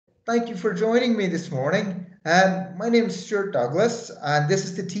Thank you for joining me this morning. My name is Stuart Douglas, and this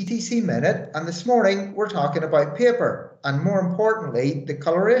is the TTC Minute. And this morning, we're talking about paper, and more importantly, the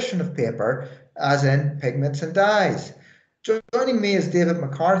coloration of paper, as in pigments and dyes. Joining me is David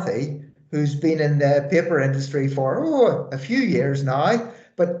McCarthy, who's been in the paper industry for a few years now.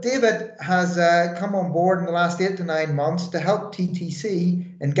 But David has come on board in the last 8 to 9 months to help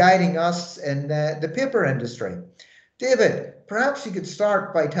TTC in guiding us in the paper industry. David, perhaps you could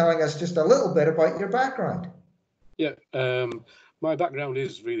start by telling us just a little bit about your background. Yeah, my background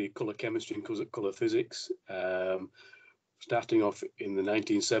is really colour chemistry and colour physics. Starting off in the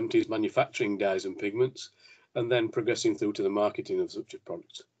 1970s, manufacturing dyes and pigments, and then progressing through to the marketing of such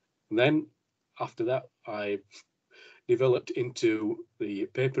products. And then after that, I developed into the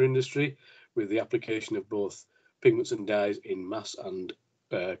paper industry with the application of both pigments and dyes in mass and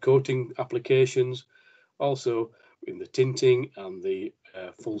coating applications, also in the tinting and the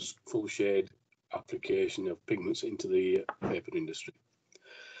full shade application of pigments into the paper industry.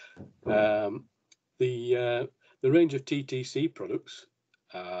 The range of TTC products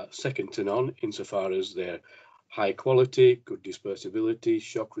are second to none insofar as their high quality, good dispersibility,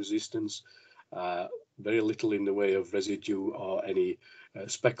 shock resistance, very little in the way of residue or any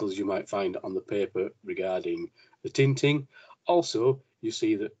speckles you might find on the paper regarding the tinting. Also, you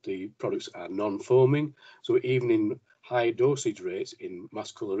see that the products are non-foaming, so even in high dosage rates in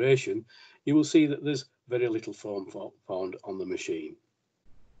mass coloration, you will see that there's very little foam found on the machine.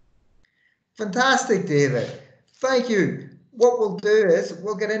 Fantastic, David. Thank you. What we'll do is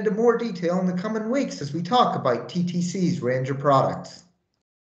we'll get into more detail in the coming weeks as we talk about TTC's range of products.